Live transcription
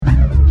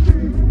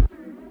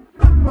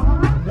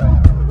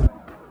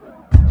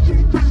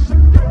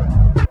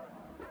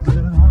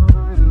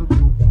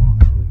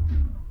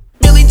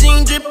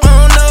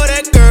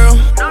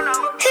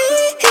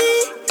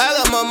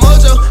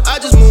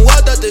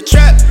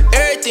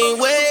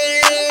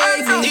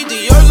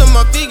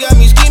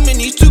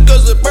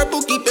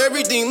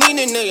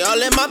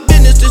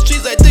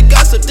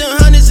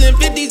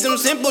50s, them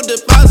simple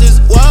deposits.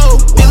 Whoa,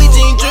 Billie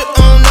Jean drip,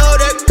 I don't know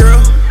that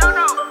girl.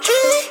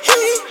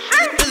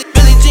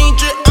 Billie Jean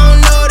drip, I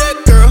don't know that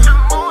girl.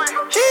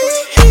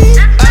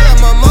 I got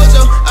my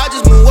mojo, I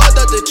just moved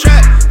out the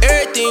trap.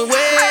 Everything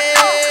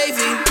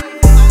wavy.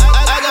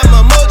 I got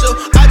my mojo,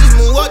 I just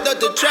moved out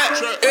the trap.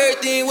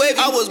 Everything wavy.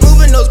 I was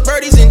moving those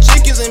birdies and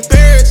chickens and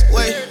parrots.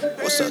 Wait,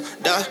 what's up,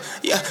 dog?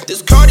 Yeah,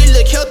 this Cardi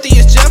look healthy,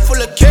 it's jam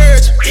full of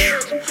carrots.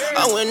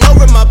 I went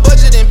over my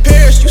budget in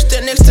Paris. You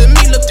stand next to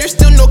me, look, there's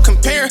still no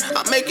comparing.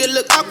 I make it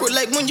look awkward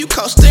like when you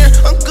caught staring.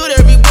 I'm good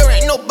everywhere,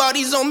 ain't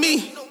nobody's on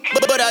me.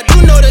 But I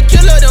do know the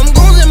killer, them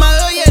goons in my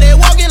hood, yeah, they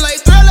walking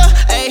like Thriller.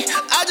 Ayy,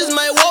 I just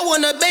might walk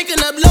when the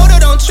bacon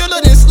uploaded on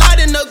Triller, then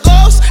slide in the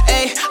ghost.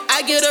 Ayy,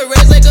 I get a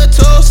raise like a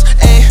toast.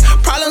 Ayy,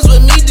 problems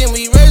with me, then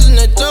we raising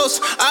the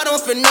toast. I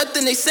don't feel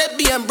nothing except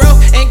being broke.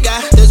 Ain't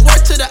got this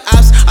work to the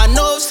ops. I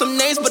know of some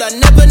names, but I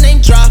never name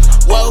drop.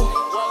 Whoa.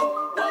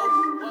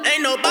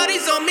 Ain't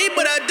nobody's on me,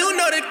 but I do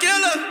know the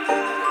killer.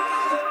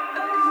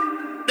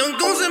 Them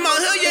goons in my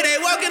hood, yeah, they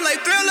walking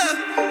like Thriller.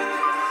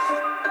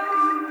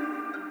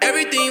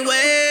 Everything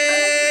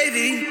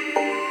wavy.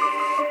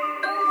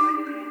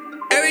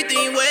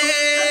 Everything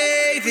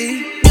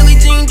wavy. Billie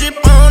Jean drip,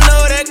 I don't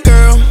know that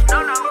girl.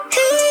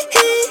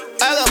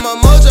 I got my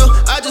mojo,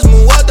 I just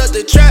moved out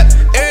the trap.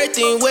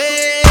 Everything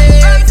wavy.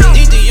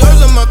 These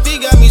Dior's on my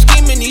feet got me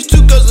scheming. These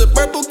 2 colors of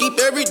purple keep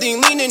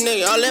everything leaning.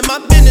 They all in my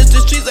business. The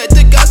streets like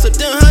the gossip.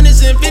 Them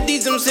hundreds and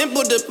 50s, them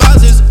simple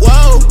deposits.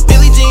 Whoa,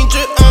 Billie Jean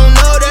drip, I don't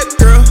know that girl.